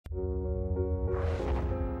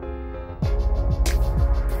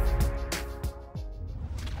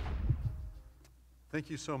Thank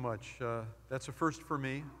you so much. That's a first for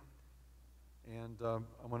me, and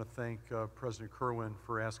I want to thank President Kerwin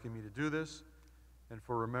for asking me to do this and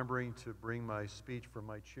for remembering to bring my speech from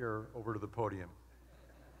my chair over to the podium.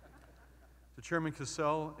 To Chairman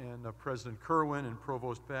Cassell and President Kerwin and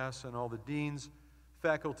Provost Bass and all the deans,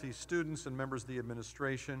 faculty, students, and members of the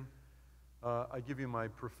administration, I give you my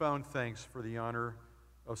profound thanks for the honor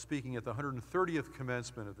of speaking at the 130th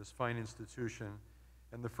commencement of this fine institution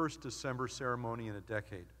and the first December ceremony in a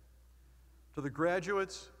decade. To the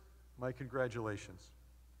graduates, my congratulations.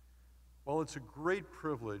 While it's a great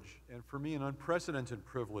privilege, and for me an unprecedented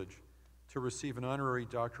privilege, to receive an honorary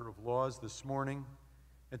Doctor of Laws this morning,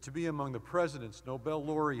 and to be among the presidents, Nobel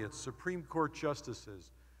laureates, Supreme Court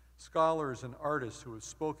justices, scholars, and artists who have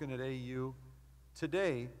spoken at AU,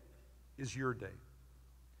 today is your day.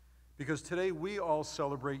 Because today we all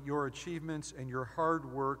celebrate your achievements and your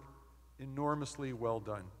hard work, enormously well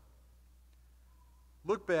done.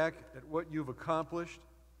 Look back at what you've accomplished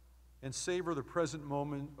and savor the present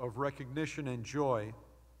moment of recognition and joy.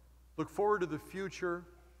 Look forward to the future,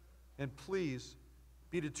 and please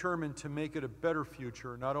be determined to make it a better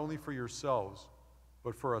future, not only for yourselves,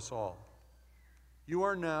 but for us all. You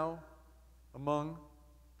are now among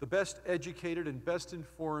the best educated and best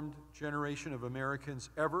informed generation of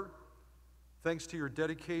Americans ever, thanks to your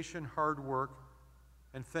dedication, hard work,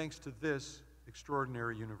 and thanks to this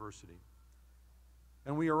extraordinary university.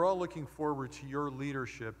 And we are all looking forward to your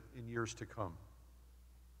leadership in years to come.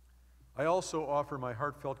 I also offer my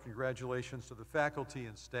heartfelt congratulations to the faculty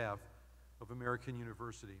and staff of American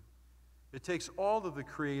University. It takes all of the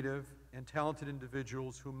creative and talented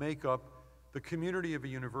individuals who make up the community of a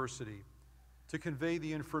university to convey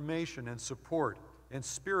the information and support and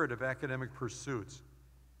spirit of academic pursuits.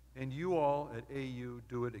 And you all at AU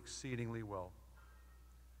do it exceedingly well.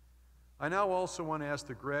 I now also want to ask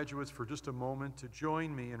the graduates for just a moment to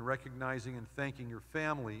join me in recognizing and thanking your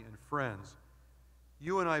family and friends.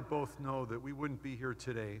 You and I both know that we wouldn't be here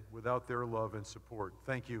today without their love and support.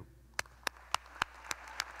 Thank you.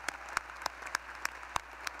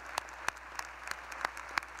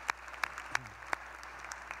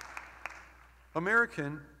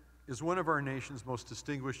 American is one of our nation's most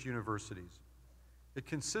distinguished universities. It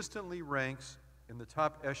consistently ranks in the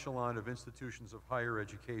top echelon of institutions of higher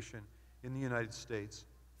education in the United States,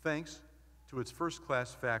 thanks to its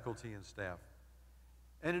first-class faculty and staff.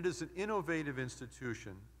 And it is an innovative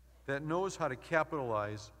institution that knows how to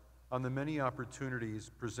capitalize on the many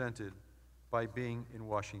opportunities presented by being in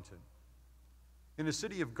Washington. In a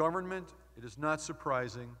city of government, it is not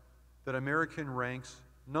surprising that American ranks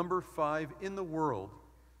number 5 in the world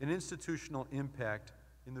in institutional impact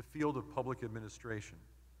in the field of public administration.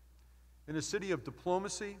 In a city of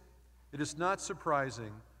diplomacy, it is not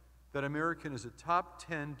surprising that American is a top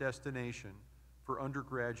 10 destination for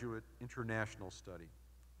undergraduate international study.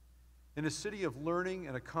 In a city of learning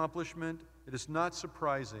and accomplishment, it is not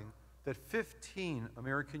surprising that 15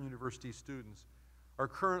 American university students are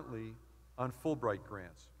currently on Fulbright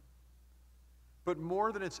grants. But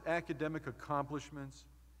more than its academic accomplishments,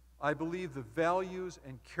 I believe the values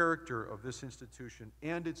and character of this institution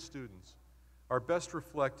and its students are best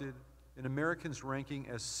reflected in American's ranking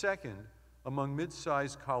as second among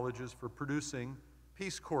mid-sized colleges for producing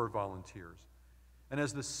Peace Corps volunteers, and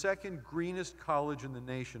as the second greenest college in the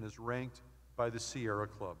nation is ranked by the Sierra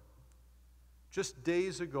Club. Just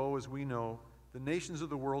days ago, as we know, the nations of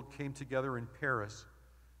the world came together in Paris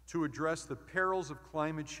to address the perils of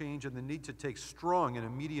climate change and the need to take strong and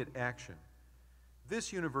immediate action.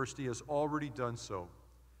 This university has already done so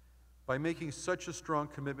by making such a strong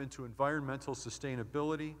commitment to environmental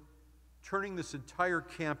sustainability, turning this entire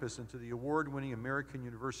campus into the award-winning American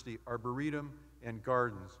University Arboretum and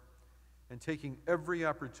Gardens, and taking every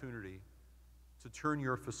opportunity to turn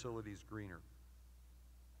your facilities greener.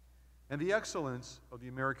 And the excellence of the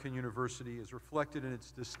American University is reflected in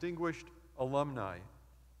its distinguished alumni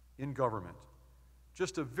in government.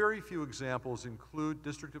 Just a very few examples include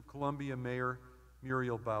District of Columbia Mayor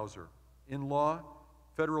Muriel Bowser. In law,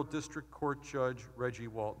 Federal District Court Judge Reggie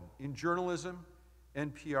Walton. In journalism,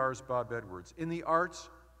 NPR's Bob Edwards. In the arts,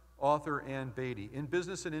 author Ann Beatty. In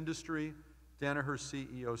business and industry, Danaher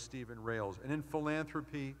CEO Stephen Rails. And in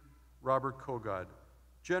philanthropy, Robert Kogod,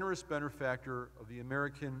 generous benefactor of the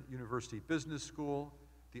American University Business School,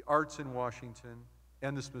 the Arts in Washington,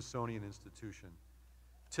 and the Smithsonian Institution.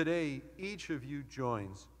 Today, each of you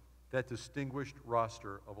joins that distinguished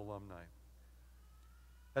roster of alumni.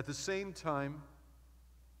 At the same time,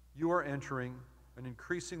 you are entering an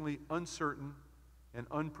increasingly uncertain and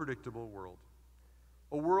unpredictable world.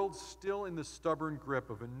 A world still in the stubborn grip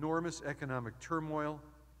of enormous economic turmoil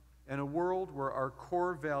and a world where our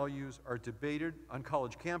core values are debated on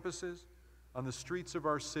college campuses, on the streets of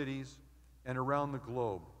our cities, and around the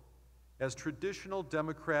globe, as traditional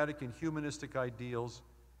democratic and humanistic ideals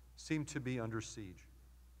seem to be under siege.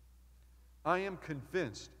 I am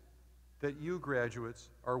convinced that you graduates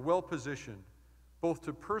are well positioned both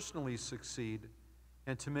to personally succeed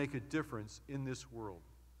and to make a difference in this world.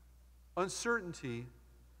 Uncertainty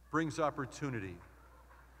brings opportunity.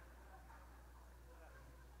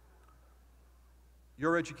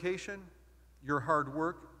 Your education, your hard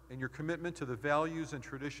work, and your commitment to the values and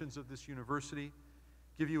traditions of this university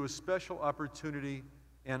give you a special opportunity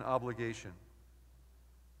and obligation.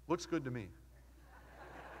 Looks good to me.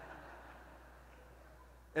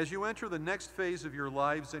 As you enter the next phase of your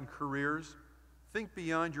lives and careers, think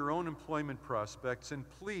beyond your own employment prospects, and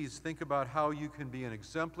please think about how you can be an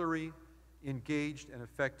exemplary, engaged, and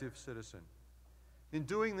effective citizen. In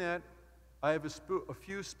doing that, I have a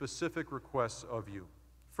few specific requests of you.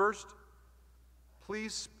 First,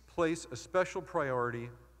 please place a special priority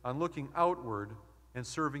on looking outward and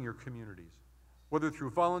serving your communities, whether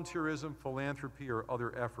through volunteerism, philanthropy, or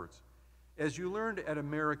other efforts. As you learned at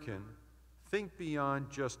American, think beyond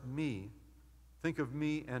just me, think of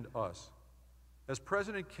me and us. As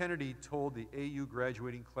President Kennedy told the AU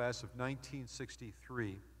graduating class of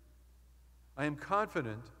 1963, I am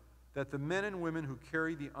confident that the men and women who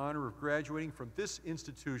carry the honor of graduating from this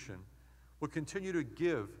institution will continue to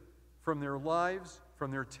give from their lives,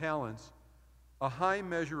 from their talents, a high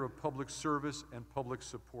measure of public service and public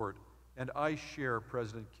support, and I share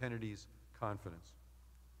President Kennedy's confidence.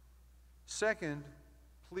 Second,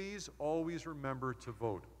 please always remember to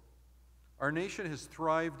vote. Our nation has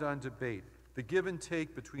thrived on debate, the give and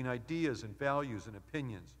take between ideas and values and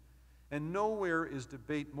opinions, and nowhere is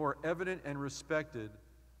debate more evident and respected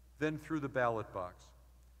than through the ballot box.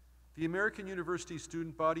 The American University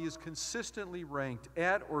student body is consistently ranked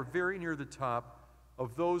at or very near the top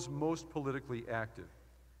of those most politically active.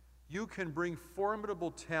 You can bring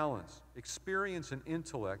formidable talents, experience, and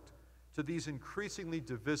intellect to these increasingly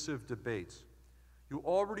divisive debates. You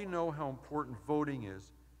already know how important voting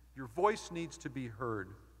is. Your voice needs to be heard.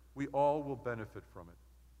 We all will benefit from it.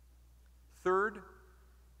 Third,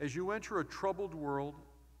 as you enter a troubled world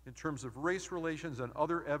in terms of race relations and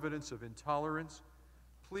other evidence of intolerance,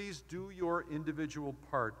 please do your individual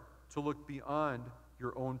part to look beyond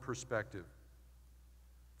your own perspective.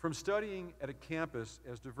 From studying at a campus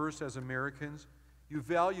as diverse as Americans, you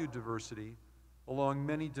value diversity along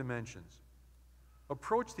many dimensions.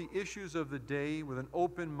 Approach the issues of the day with an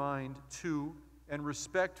open mind to and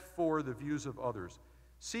respect for the views of others.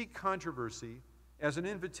 See controversy as an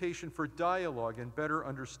invitation for dialogue and better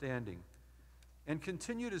understanding, and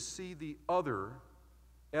continue to see the other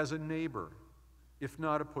as a neighbor, if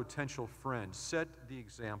not a potential friend. Set the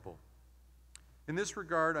example. In this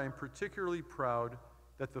regard, I am particularly proud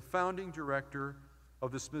that the founding director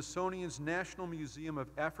of the Smithsonian's National Museum of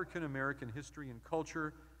African American History and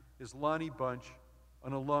Culture is Lonnie Bunch,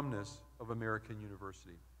 an alumnus of American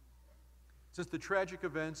University. Since the tragic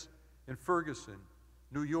events in Ferguson,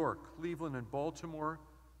 New York, Cleveland, and Baltimore,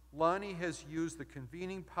 Lonnie has used the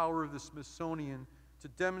convening power of the Smithsonian to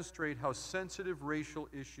demonstrate how sensitive racial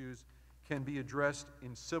issues can be addressed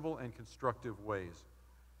in civil and constructive ways.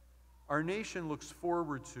 Our nation looks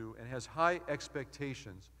forward to and has high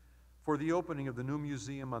expectations for the opening of the new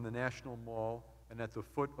museum on the National Mall and at the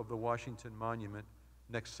foot of the Washington Monument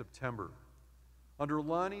next September. Under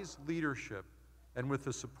Lonnie's leadership and with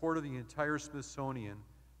the support of the entire Smithsonian,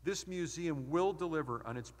 this museum will deliver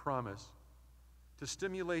on its promise to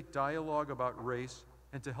stimulate dialogue about race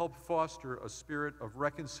and to help foster a spirit of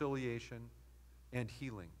reconciliation and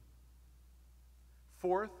healing.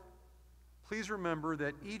 Fourth, please remember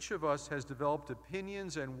that each of us has developed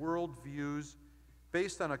opinions and worldviews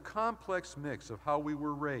based on a complex mix of how we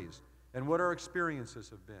were raised and what our experiences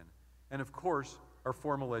have been, and of course, our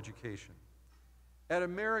formal education. At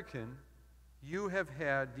American, you have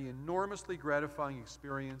had the enormously gratifying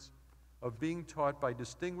experience of being taught by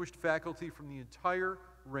distinguished faculty from the entire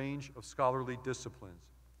range of scholarly disciplines.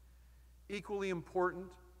 Equally important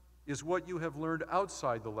is what you have learned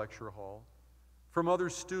outside the lecture hall from other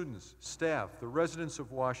students, staff, the residents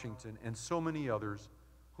of Washington, and so many others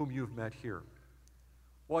whom you've met here.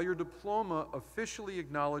 While your diploma officially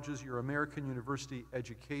acknowledges your American University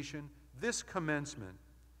education, this commencement,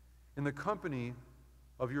 in the company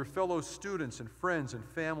of your fellow students and friends and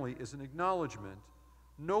family, is an acknowledgement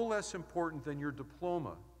no less important than your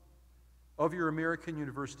diploma of your American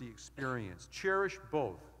University experience. Cherish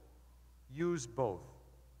both. Use both.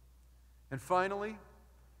 And finally,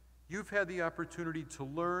 you've had the opportunity to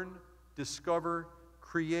learn, discover,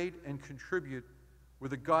 create, and contribute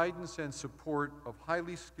with the guidance and support of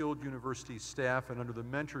highly skilled university staff and under the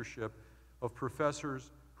mentorship of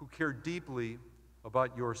professors who care deeply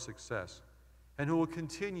about your success and who will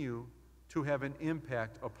continue to have an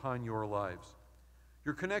impact upon your lives.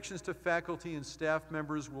 Your connections to faculty and staff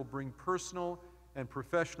members will bring personal and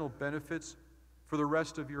professional benefits for the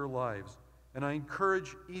rest of your lives, and I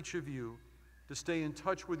encourage each of you to stay in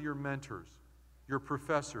touch with your mentors, your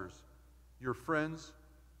professors, your friends,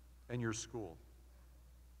 and your school.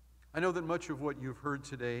 I know that much of what you've heard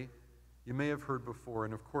today you may have heard before,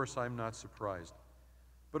 and of course I'm not surprised.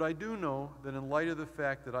 But I do know that in light of the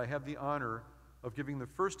fact that I have the honor of giving the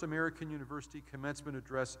first American University commencement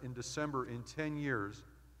address in December in 10 years,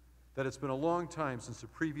 that it's been a long time since the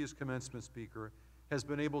previous commencement speaker has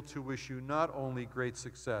been able to wish you not only great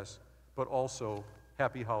success, but also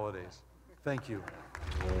happy holidays. Thank you.